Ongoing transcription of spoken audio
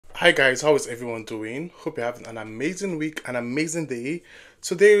Hi guys, how is everyone doing? Hope you're having an amazing week, an amazing day.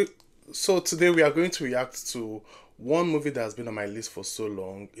 Today we are going to react to one movie that has been on my list for so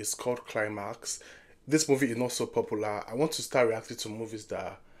long. It's called Climax. This movie is not so popular. I want to start reacting to movies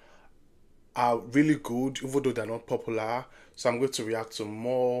that are really good, even though they're not popular. So I'm going to react to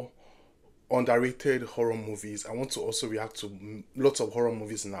more underrated horror movies. I want to also react to lots of horror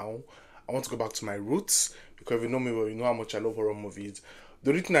movies now. I want to go back to my roots because if you know me well, you know how much I love horror movies. The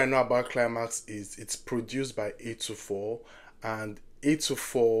only thing I know about Climax is it's produced by 824, and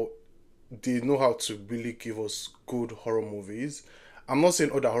 824, they know how to really give us good horror movies. I'm not saying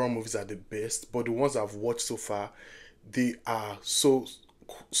other horror movies are the best, but the ones I've watched so far, they are so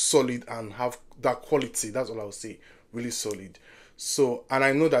solid and have that quality. That's all I'll say. Really solid. So, and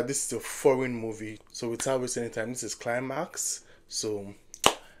I know that this is a foreign movie. So without wasting any time, this is Climax. So,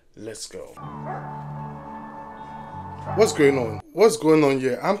 let's go. What's going on? What's going on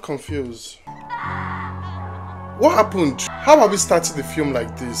here? I'm confused. What happened? How have we started the film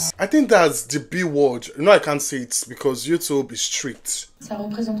like this? I think that's the B word. You know I can't say it because YouTube is strict. Ça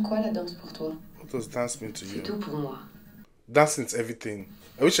représente quoi la danse pour toi? What does dance mean to you? C'est tout pour moi. Dancing is everything.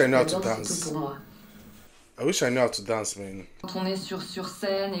 I wish I knew how to C'est dance. tout pour moi. I wish I knew how to dance, man. Quand on est sur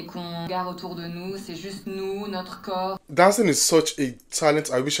scène et qu'on regarde autour de nous, c'est juste nous, notre corps. Dancing is such a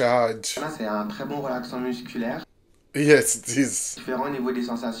talent I wish I had. Là, c'est un très bon relaxant musculaire. Yes, it is. Différent au niveau des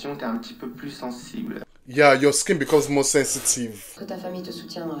sensations, t'es un petit peu plus sensible. Yeah, your skin becomes more sensitive. Que ta famille te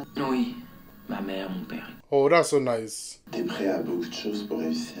soutiendra. Oui, ma mère, mon père. Oh, that's so nice. T'es prêt à beaucoup de choses pour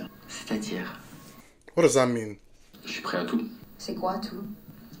réussir. C'est-à-dire, What does that mean? je suis prêt à tout. C'est quoi tout?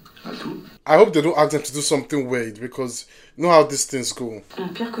 À tout. I hope they don't ask them to do something weird because you know how these things go. Mon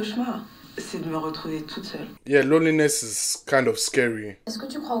pire cauchemar, c'est de me retrouver toute seule. Yeah, loneliness is kind of scary. Est-ce que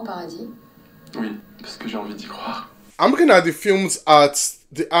tu crois au paradis? Oui, parce que j'ai envie d'y croire. I'm looking at the films at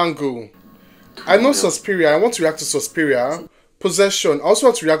the angle. I know Suspiria. I want to react to Suspiria. Possession. I also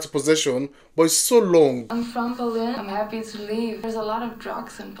want to react to Possession, but it's so long. I'm from Berlin. I'm happy to leave. There's a lot of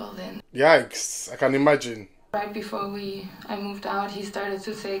drugs in Berlin. Yikes. I can imagine. Right before I moved out, he started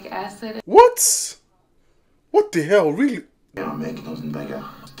to take acid. What? What the hell? Really? Il y a un mec dans une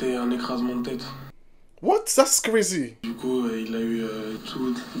bagarre. C'était un écrasement de tête. What? That's crazy. Du coup, il a eu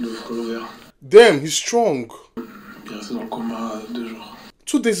tout le front vert. Damn, he's strong. Il est resté dans le coma 2 jours.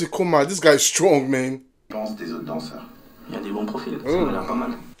 2 days in coma. This guy is strong, man. Pense des autres danseurs. Il y a des bons profils, ça Oh. m'a l'air pas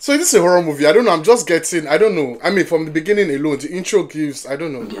mal. So this is a horror movie. I don't know. I'm just getting. I don't know. I mean, from the beginning alone, the intro gives. I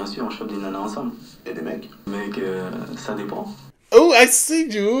don't know. Bien sûr, on chope des nanas ensemble. Et des mecs. Mec, ça dépend. Oh, I see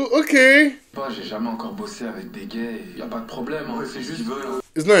you. Okay. Moi, j'ai jamais encore bossé avec des gays, y a pas de problème, hein. C'est juste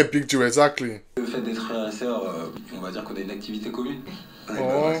It's not a big deal, exactly. Le fait d'être frère et sœur, on va dire qu'on a une activité commune. On a une Oh.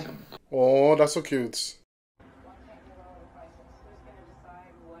 bonne relation. Oh, that's so cute.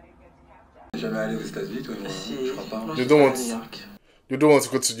 T'es jamais allé aux États-Unis, toi et moi, Si, je crois pas. moi, You je don't suis want- à New York. You don't want to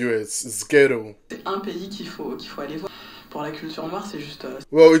go to the US. It's ghetto. C'est un pays qu'il faut aller voir. Pour la culture noire, c'est juste...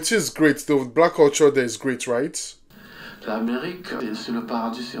 Well, it is great. The black culture there is great, right? L'Amérique, c'est le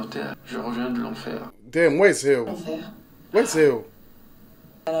paradis sur Terre. Je reviens de l'enfer. Damn, where's hell? L'enfer. Where's hell?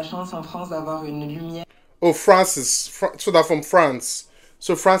 On a la chance en France d'avoir une lumière. Oh, France is... so they're from France.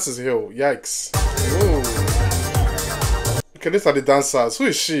 So France is hell. Yikes. Oh. Okay, these are the dancers. Who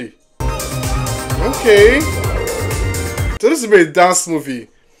is she? Okay. So this is a dance movie.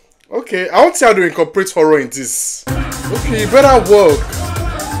 Okay, I want to see how to incorporate horror in this. Okay, you better work.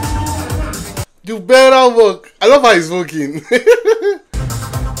 You better work. I love how he's working.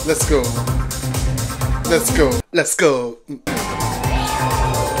 Let's go. Let's go. Let's go.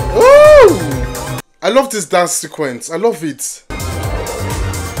 Oh! I love this dance sequence. I love it.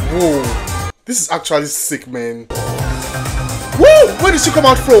 Whoa. This is actually sick, man. Whoa! Where did she come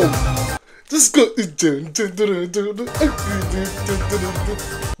out from? This is good.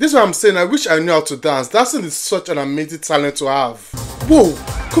 This is what I'm saying. I wish I knew how to dance. Dancing is such an amazing talent to have. Whoa!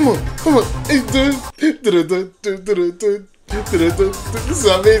 Come on, come on. This is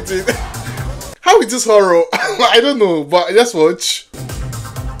amazing. How is this horror? I don't know, but just watch.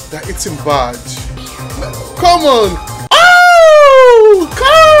 They're eating bad. Come on! Oh!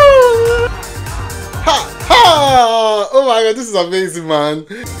 Come! Ha! Ha! Oh my god, this is amazing, man.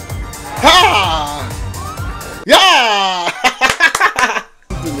 Ha! Yeah!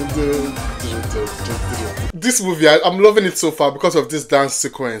 This movie, I'm loving it so far because of this dance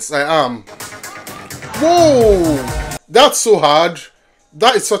sequence. I am. Whoa! That's so hard.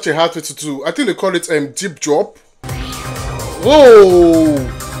 That is such a hard way to do. I think they call it deep drop. Whoa!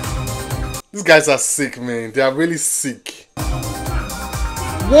 These guys are sick, man. They are really sick.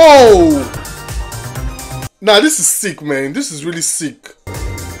 Whoa! Nah, this is sick, man. This is really sick.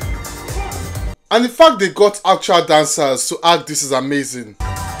 And the fact they got actual dancers to act this is amazing.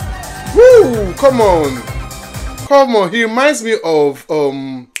 Woo! Come on. Come on. He reminds me of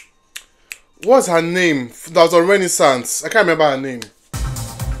what's her name? That was on Renaissance. I can't remember her name.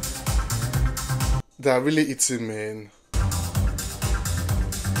 They're really eating, man.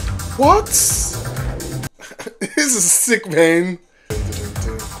 What? This is sick, man.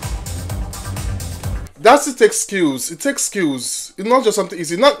 That's it takes skills. It takes skills. It's not just something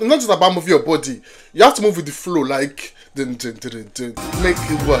easy. Not just about moving your body. You have to move with the flow, like dun, dun, dun, dun, dun. Make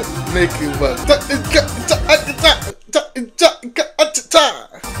it work. Make it work.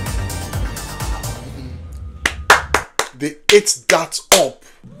 They ate that up.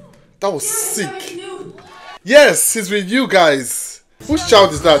 That was sick. Yes, he's with you guys. Whose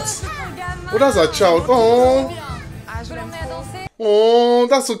child is that? Oh, that's our child. Oh. Oh,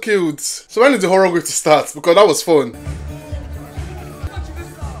 that's so cute. So when is the horror going to start? Because that was fun.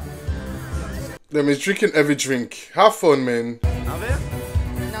 Them is drinking every drink. Have fun, man.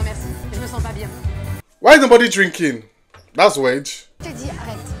 Why is nobody drinking? That's wedge.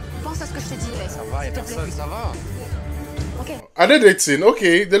 Are they dating?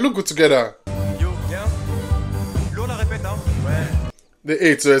 Okay, they look good together. They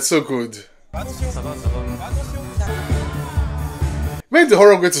ate, so it's so good. When is the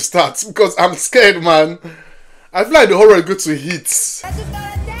horror going to start? Because I'm scared, man. I feel like the horror is going to hit.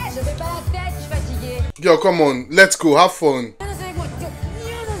 Yo, come on. Let's go. Have fun.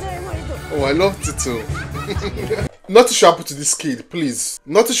 Oh, I love Tito. Nothing should happen to this kid, please.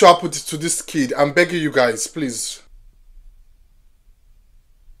 Nothing should happen to this kid. I'm begging you guys, please.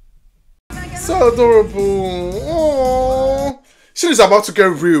 So adorable. Oh, shit is about to get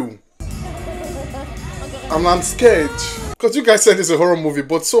real. I'm scared. Because you guys said it's a horror movie,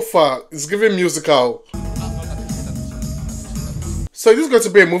 but so far, it's giving musical. So this is going to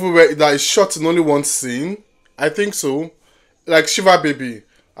be a movie where that is shot in only one scene. I think so. Like Shiva Baby.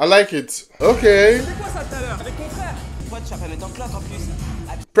 I like it. Okay.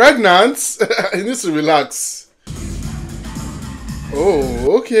 Pregnant? He needs to relax.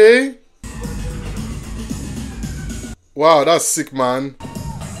 Oh, okay. Wow, that's sick, man.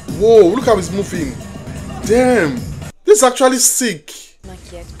 Whoa, look how he's moving. Damn. This is actually sick.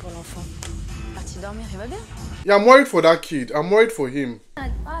 Yeah, I'm worried for that kid. I'm worried for him. Are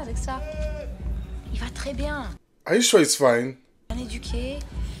you sure he's fine?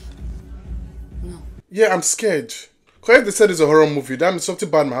 Yeah, I'm scared. Because if they said it's a horror movie, that means something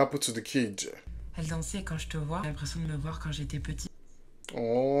bad might happen to the kid. Elle dansait quand je te vois. J'ai l'impression de me voir quand j'étais petite.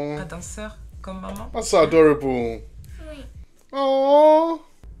 Oh. Pas danseur comme maman. That's so adorable. Oh.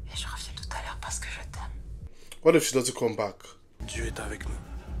 Et je reviens tout à l'heure parce que je t'aime. What if she doesn't come back? Dieu est avec nous.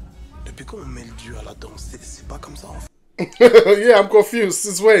 Depuis quand on met le Dieu à la danse, c'est pas comme ça en fait. Yeah, I'm confused.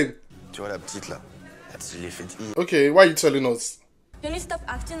 Since when? Tu vois la petite là, je l'ai fait. Okay, why are you telling us? Can you stop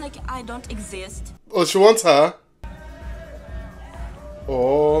acting like I don't exist? Oh, she wants her?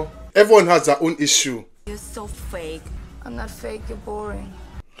 Oh. Everyone has their own issue. You're so fake. I'm not fake, you're boring.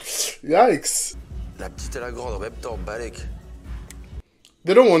 Yikes. La petite et la grande, en même temps, balèque.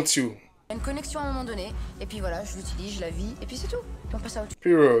 They don't want you. Une connexion à un moment donné, et puis voilà, je l'utilise, je la vis, et puis c'est tout. Puis on passe à autre chose.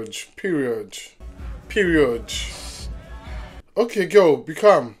 Period. Period. Period. Okay, girl, be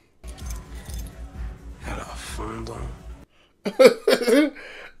calm. Elle a fondant.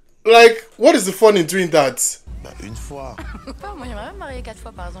 Like, what is the fun in doing that? Bah, une fois. Moi, j'aimerais me marier 4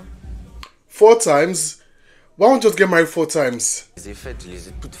 fois, par exemple. 4 times? Why don't you just get married 4 times? Je les ai faites, je les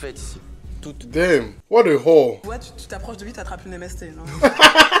ai toutes faites ici. Toutes. Damn, what a whore. Ouais, tu t'approches de lui, t'attrapes une MST, non?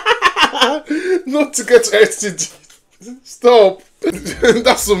 Not to get STD. Stop.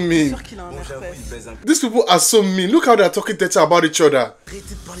 That's so mean. Sûr qu'il a un herpès. These people are so mean. Look how they're talking dirty about each other.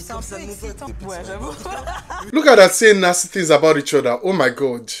 C'est un peu excitant. Ouais, j'avoue. Look how they're saying nasty things about each other. Oh my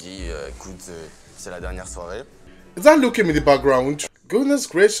god. Dis, écoute, c'est la dernière soirée. Is that Luke in the background? Goodness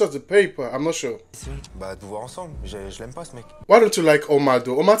gracious, the paper. I'm not sure. Bah, de voir ensemble. Je l'aime pas ce mec. Why don't you like Omar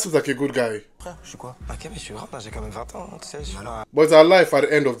though? Omar seems like a good guy. Frère, je suis quoi? Ok, mais je suis grand, j'ai quand même 20 ans, tu sais. But it's our life at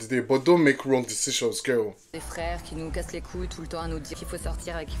the end of the day. But don't make wrong decisions, girl. Des frères qui nous cassent les couilles tout le temps à nous dire qu'il faut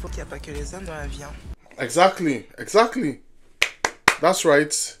sortir et qu'il faut... Il n'y a pas que les hommes dans la vie. Hein. Exactly. Exactly. That's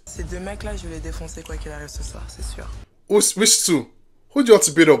right. Ces deux mecs-là, je vais les défoncer quoi qu'il arrive ce soir, c'est sûr. Which two? Who do you want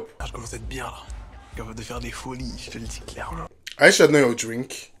to beat up? Ah, je commence à être bien là. Capable de faire des folies, je te le dis clairement. I should know your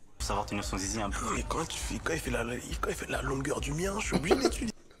drink. Pour savoir tenir son zizi un peu. Mais quand il fait la longueur du mien, je suis obligé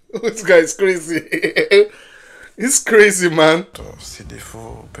d'étudier. This guy is crazy. He's crazy, man. Ses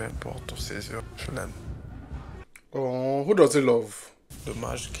défauts, peu importe, ses yeux, je l'aime. Oh, who does he love?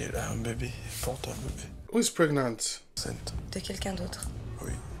 Dommage qu'elle a un bébé, porte un bébé. Who is pregnant? Enceinte. De quelqu'un d'autre.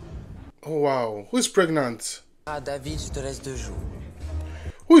 Oui. Oh wow. Who is pregnant? Ah, David, je te laisse 2 jours.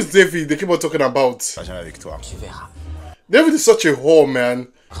 Who is David they keep on talking about? Pas jamais avec toi. Tu verras. David is such a whore, man.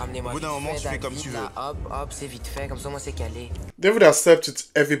 Ramenez-moi vite fait, David, là, hop, hop, c'est vite fait, comme ça, moi, c'est calé. David has slept with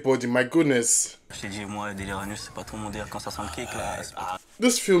everybody, my goodness. Je t'ai dit, moi, le délire anus, c'est pas trop mon délire quand ça sent le cake, là.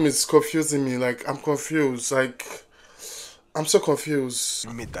 This film is confusing me, like, I'm confused, like, I'm so confused.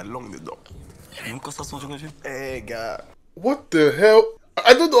 Mets ta langue dedans. Même quand ça sent le régime. Hey, gars. What the hell?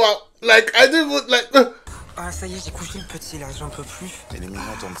 I don't know, like, I didn't even, like... Ah, ça y est, j'ai couché le petit, là, j'en peux plus. Elle est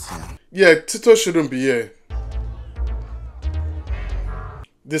mignonne, ton petit. Yeah, Tito shouldn't be here.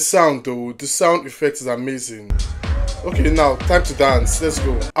 The sound though, the sound effect is amazing. Okay, now time to dance. Let's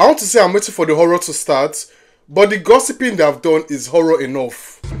go. I want to say I'm waiting for the horror to start, but the gossiping they have done is horror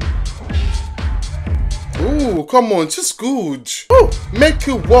enough. Ooh, come on, just good. Oh, make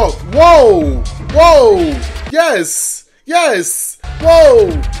it work. Whoa, whoa, yes, yes,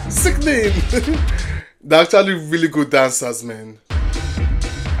 whoa, sickening. They're actually really good dancers, man.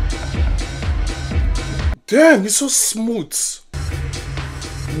 Damn, he's so smooth.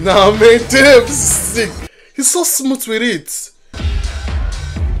 Nah, man, damn, this is sick. He's so smooth with it.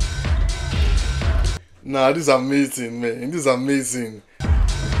 Nah, this is amazing, man. This is amazing.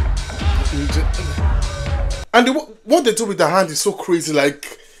 And what they do with the hand is so crazy. Like,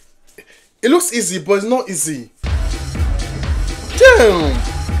 it looks easy, but it's not easy. Damn,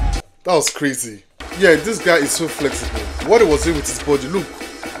 that was crazy. Yeah, this guy is so flexible. What he was doing with his body, look.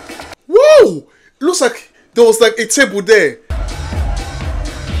 Whoa! It looks like there was like a table there.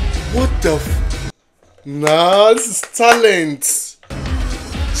 What the f... Nah, this is talent.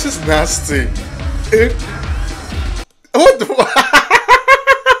 This is nasty. What the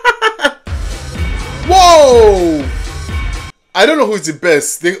Whoa! I don't know who's the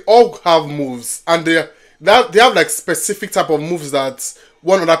best. They all have moves. And they have like specific type of moves that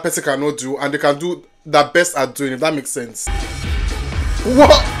one other person cannot do. And they can do their best at doing, if that makes sense.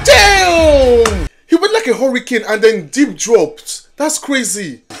 What? Damn! He went like a hurricane and then deep dropped. That's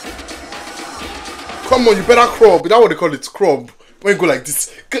crazy. Come on, you better crop. That's what they call it, crop. When you go like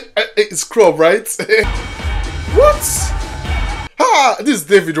this, it's crop, right? What? Ah, this is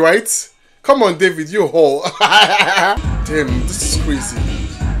David, right? Come on, David, you whore. Damn, this is crazy.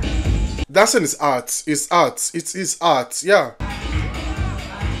 Dancing is art. It's art. It is art. Yeah.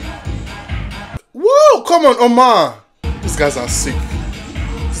 Whoa! Come on, Omar. These guys are sick.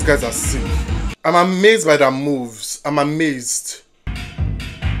 These guys are sick. I'm amazed by their moves. I'm amazed.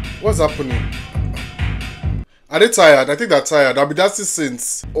 What's happening? Are they tired? I think they're tired. I'll be dancing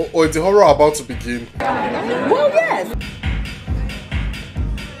since. Or is the horror about to begin? Well, yes.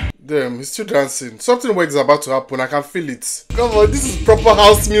 Damn, he's still dancing. Something weird is about to happen. I can feel it. Come on, this is proper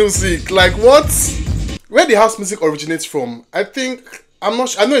house music. Like, what? Where the house music originates from? I think... I'm not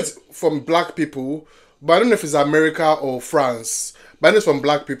sure. I know it's from black people, but I don't know if it's America or France. But I know it's from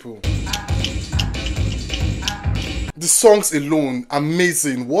black people. The songs alone,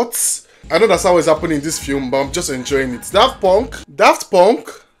 amazing. What? I know that's how it's happening in this film, but I'm just enjoying it. Daft Punk.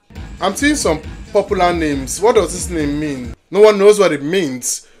 I'm seeing some popular names. What does this name mean? No one knows what it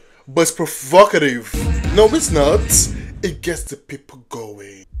means, but it's provocative. No, it's not. It gets the people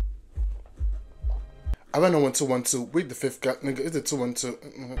going. I don't know 1 2 1 2. Wait, the fifth guy. Nigga, is it 2 1 2? Do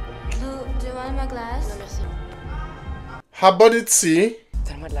you want my glass? Non, merci. Her body tea.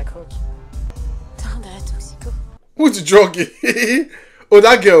 Donne-moi de la coke. T'as un toxico. Who's the druggie? Oh,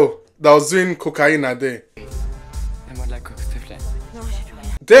 that girl that was doing cocaine a day. Donne-moi de la coke, s'il te plaît. Non, j'ai plus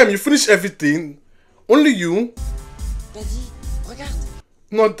rien. Damn, you finished everything. Only you. Daddy, regarde.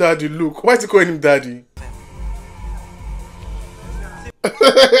 Not daddy, look. Why is he calling him daddy?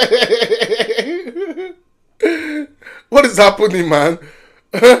 What is happening, man?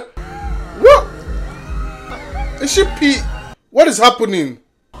 What? Is she pee? What is happening?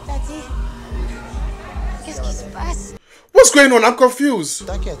 Daddy, qu'est-ce qui se passe? What's going on? I'm confused.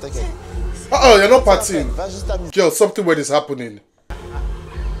 T'inquiète, t'inquiète. Uh-oh, you're not partying. Va juste t'amuser. Girl, something weird is happening.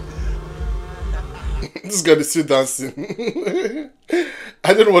 This girl is still dancing.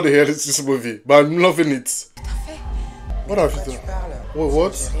 I don't know what the hell is this movie, but I'm loving it. What have you done?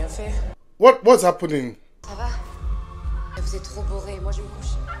 What? What's happening? Ça va? Vous êtes trop bourré, moi je me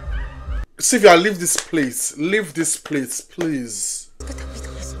couche. Sylvia, leave this place. Leave this place, please. Pourquoi t'as pris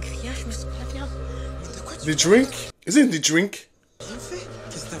ton grillage? Je me sens pas bien. The drink? Is it in the drink? Qu'est-ce que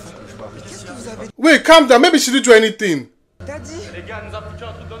t'as fait? Qu'est-ce que vous avez? Wait, calm down. Maybe she didn't do anything. Daddy! Les gars, nous a foutu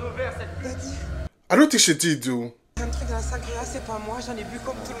un truc dans nos verres, cette... Daddy! I don't think she did, though. Un truc dans la sangria, c'est pas moi, j'en ai bu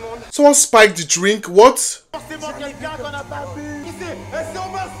comme tout le monde. Someone spiked the drink. What? Forcément quelqu'un qu'on n'a pas bu. Qui c'est? C'est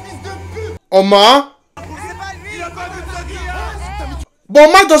Omar, fils de pute. Omar? C'est pas lui. Il a pas bu de sangria. But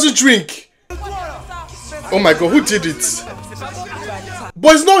Omar doesn't drink. Oh my god, who did it?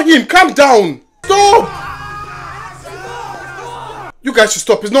 But it's not him. Calm down. Stop. You guys should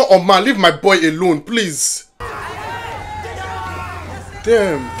stop. It's not Omar. Leave my boy alone, please.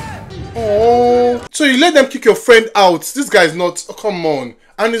 Damn. Oh. So you let them kick your friend out. This guy is not. Oh, come on.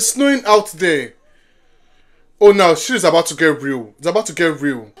 And it's snowing out there. Oh, now shit is about to get real. It's about to get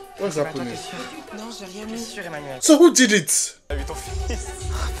real. What's happening? So who did it?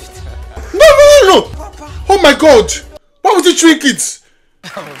 No. Oh my god. Why would you drink it?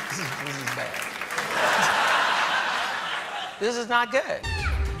 This is not good.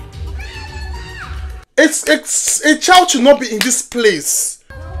 It's a child should not be in this place.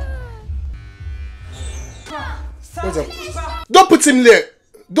 What's up? Don't put him there.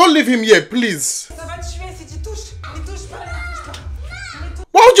 Don't leave him here, please.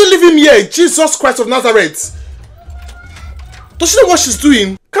 Why would you leave him here? Jesus Christ of Nazareth. Does she know what she's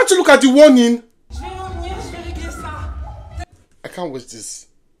doing? Can't you look at the warning? I can't watch this.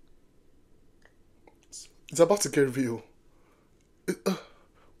 It's about to get real.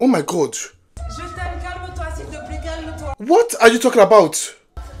 Oh my god. What are you talking about?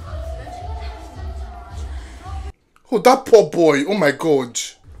 Oh, that poor boy. Oh my god.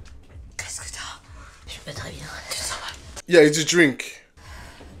 Yeah, it's a drink.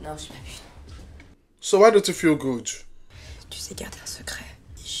 So why don't you feel good? Tu sais garder un secret.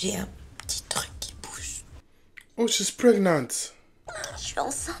 J'ai un petit truc qui bouge. Oh, she's pregnant. Je suis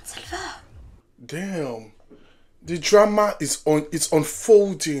enceinte, Salva. Damn. The drama is on. It's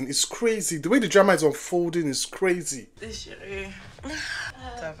unfolding. It's crazy. The way the drama is unfolding is crazy. Déchiré.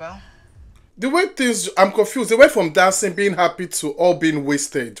 Ça va? The way things, I'm confused. They went from dancing, being happy to all being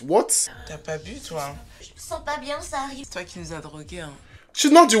wasted. What? T'as pas bu, toi? Je me sens pas bien, ça arrive. C'est toi qui nous as drogués, hein.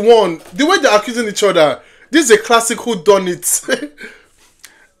 She's not the one. The way they're accusing each other. This is a classic whodunit.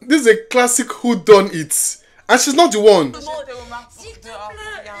 This is a classic whodunit. And she's not the one.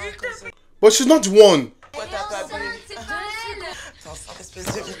 But she's not the one.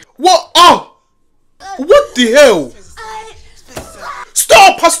 What? Oh! What the hell?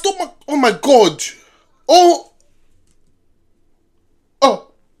 Stop! Her stomach! Oh my god! Oh!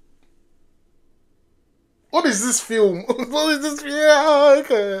 Oh! What is this film? What is this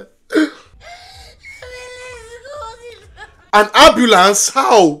film? An ambulance?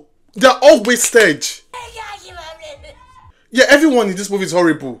 How? They're all wasted. Yeah, everyone in this movie is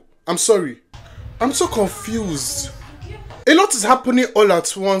horrible. I'm sorry. I'm so confused. A lot is happening all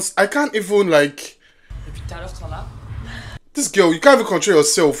at once. I can't even like... This girl, you can't even control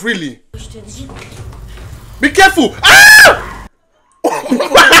yourself, really. Be careful! Ah!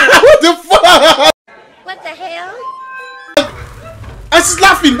 What the fuck? What the hell? And she's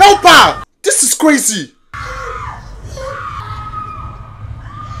laughing, help her! This is crazy.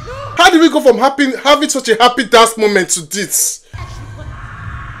 How did we go from having such a happy dance moment to this?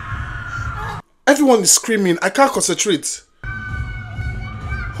 Everyone is screaming. I can't concentrate.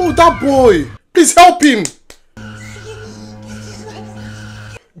 Oh, that boy. Please help him.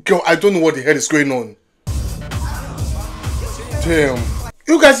 Girl, I don't know what the hell is going on. Damn.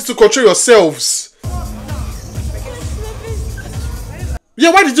 You guys need to control yourselves.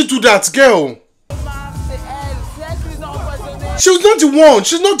 Yeah, why did you do that, girl? She was not the one.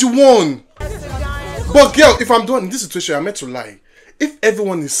 She's not the one. But girl, if I'm done in this situation, I'm meant to lie. If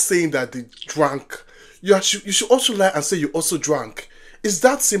everyone is saying that they drank, you should also lie and say you also drank. It's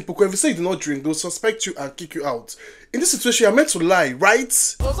that simple. Because if you say you do not drink, they'll suspect you and kick you out. In this situation, you're meant to lie,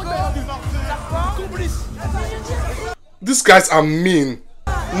 right? These guys are mean.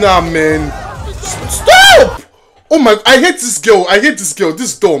 Nah, man. Stop! Oh my, I hate this girl. I hate this girl.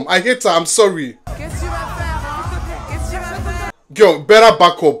 This is dumb. I hate her. I'm sorry. Girl, better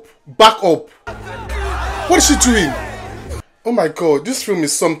back up. Back up. What is she doing? Oh my god, this film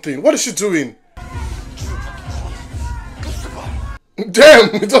is something. What is she doing? Damn,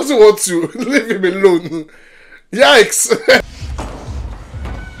 he doesn't want to. Leave him alone. Yikes.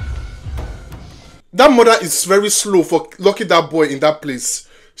 That mother is very slow for locking that boy in that place.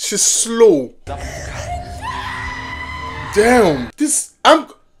 She's slow. Damn.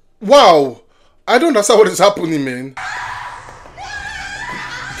 Wow. I don't understand what is happening, man.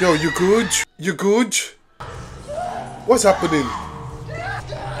 Girl, you good? You good? What's happening?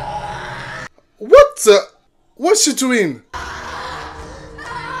 What's she doing?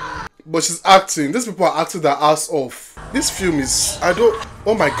 But she's acting. These people are acting their ass off. This film is...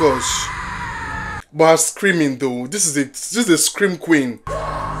 Oh my gosh. But her screaming though. This is a scream queen.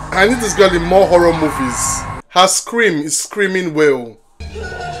 I need this girl in more horror movies. Her scream is screaming well.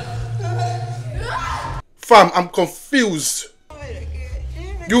 Fam, I'm confused.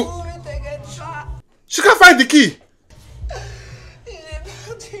 She can't find the key.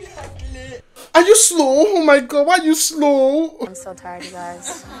 Are you slow? Oh my god, why are you slow? I'm so tired, you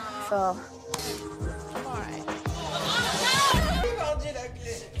guys. Phil.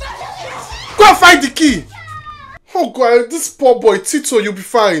 Go and find the key. Oh god, this poor boy, Tito, you'll be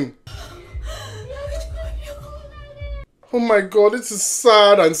fine. Oh my god, this is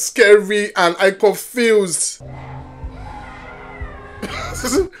sad and scary and I'm confused.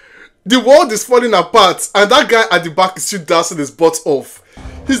 The world is falling apart and that guy at the back is still dancing his butt off.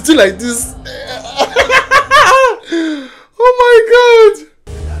 He's doing like this. Oh my god.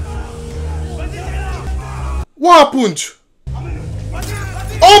 What happened?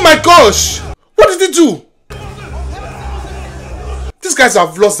 Oh my gosh. What did he do? These guys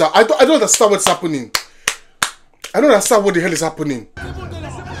have lost that. I don't understand what's happening. I don't understand what the hell is happening.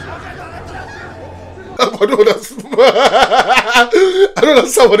 I don't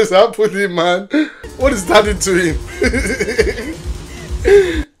understand what is happening, man. What is Daddy doing?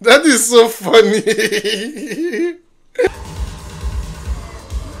 That is so funny.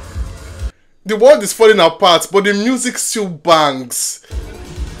 The world is falling apart, but the music still bangs.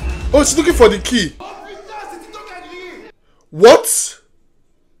 Oh, she's looking for the key. What?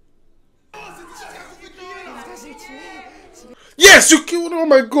 Yes, you killed. Oh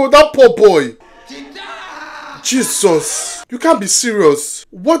my god, that poor boy. Jesus, you can't be serious.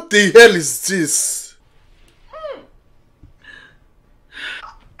 What the hell is this?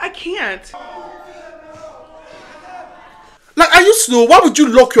 I can't. Like, are you slow? Why would you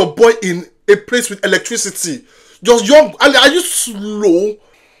lock your boy in a place with electricity? You're young. Are you slow?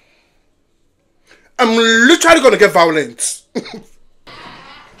 I'm literally gonna get violent.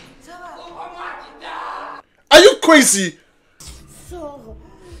 Are you crazy?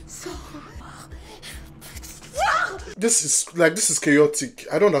 This is chaotic.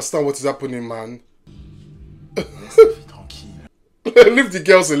 I don't understand what is happening, man. Leave the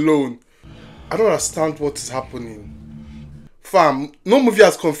girls alone. I don't understand what is happening. Fam, no movie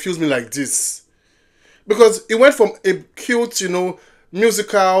has confused me like this. Because it went from a cute,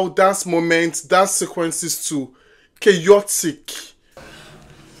 musical dance moments, dance sequences to chaotic.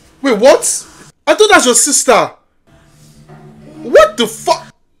 Wait, what? I thought that's your sister. What the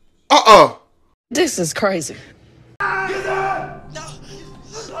fuck? This is crazy.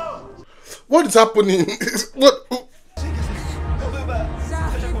 What is happening? What?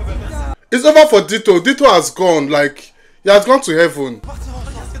 It's over for Dito. Dito has gone. Like, he has gone to heaven.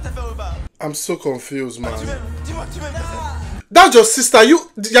 I'm so confused, man. That's your sister.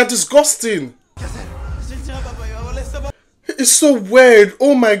 You're disgusting. It's so weird.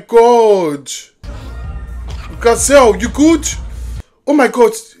 Oh my god. Gazelle, you good? Oh my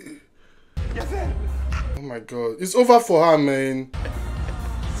god. Oh my god. It's over for her, man.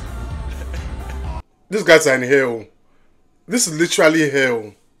 These guys are in hell. This is literally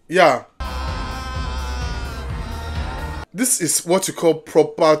hell. Yeah. This is what you call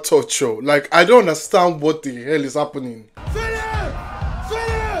proper torture. Like, I don't understand what the hell is happening.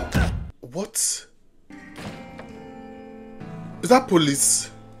 What? Is that police?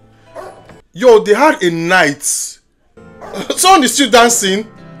 Yo, they had a night. Someone is still dancing.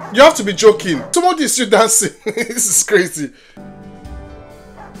 You have to be joking. Somebody is still dancing. This is crazy.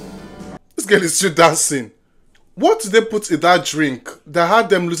 This girl is still dancing. What did they put in that drink that had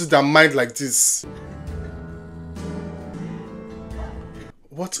them losing their mind like this?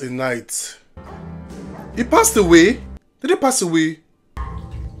 What a night. He passed away? Did he pass away?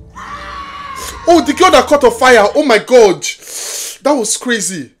 Oh, the girl that caught on fire. Oh my god. That was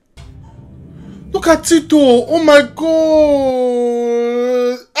crazy. Look at Tito. Oh my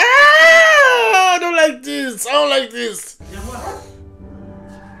god. I don't like this. I don't like this.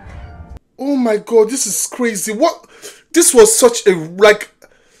 Oh my god, this is crazy. What? This was such a, like,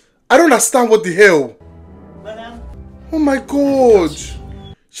 I don't understand what the hell. Oh my god.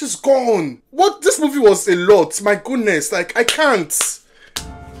 She's gone. What? This movie was a lot. My goodness. Like, I can't.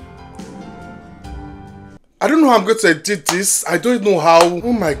 I don't know how I'm going to edit this. I don't know how.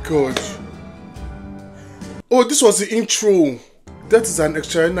 Oh my god. Oh, this was the intro. That is an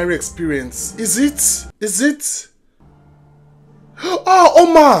extraordinary experience. Is it? Is it? Oh,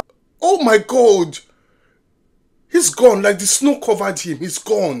 Omar. Oh my god. He's gone. Like the snow covered him. He's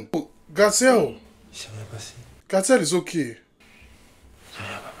gone. Oh, Gazelle. Gazelle is okay.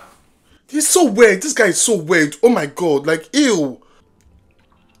 He's so weird. This guy is so weird. Oh my god. Like, ew.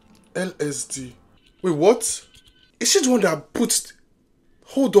 LSD. Wait, what? Is she the one that put...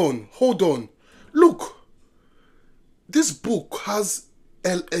 Hold on. Hold on. Look. This book has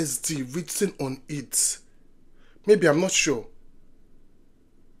LSD written on it. Maybe, I'm not sure.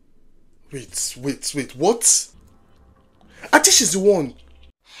 Wait, what? I think she's the one.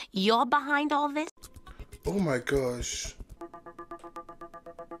 You're behind all this? Oh my gosh.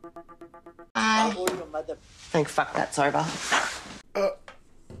 I think fuck that's over.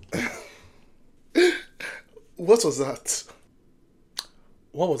 What was that?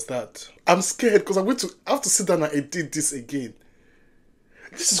 What was that? I'm scared because I have to sit down and edit this again.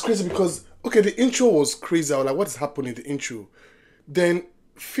 This is crazy because, okay, the intro was crazy. I was like, what is happening in the intro? Then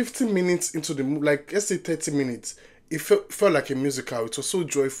 15 minutes into the movie, like let's say 30 minutes, it felt like a musical. It was so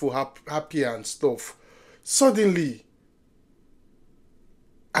joyful, happy and stuff. Suddenly,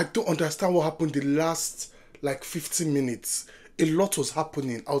 I don't understand what happened the last like 15 minutes. A lot was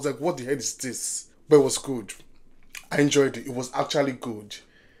happening. I was like, what the hell is this? But it was good. I enjoyed it. It was actually good.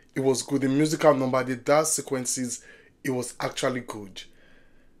 It was good. The musical number, the dance sequences, it was actually good.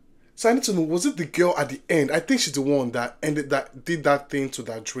 So I need to know, was it the girl at the end? I think she's the one that did that thing to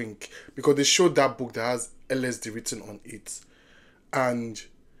that drink, because they showed that book that has LSD written on it. And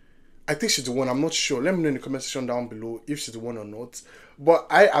I think she's the one. I'm not sure. Let me know in the comment section down below if she's the one or not. But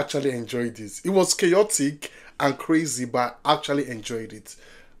I actually enjoyed this. It was chaotic and crazy, but I actually enjoyed it.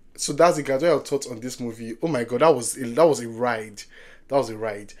 So that's it, guys. What are your thoughts on this movie? Oh my god, that was a ride. That was a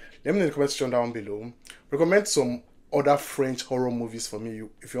ride. Let me know in the comment section down below. Recommend some other French horror movies for me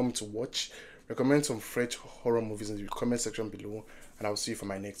if you want me to watch. Recommend some French horror movies in the comment section below, and I'll see you for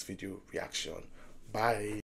my next video reaction. Bye.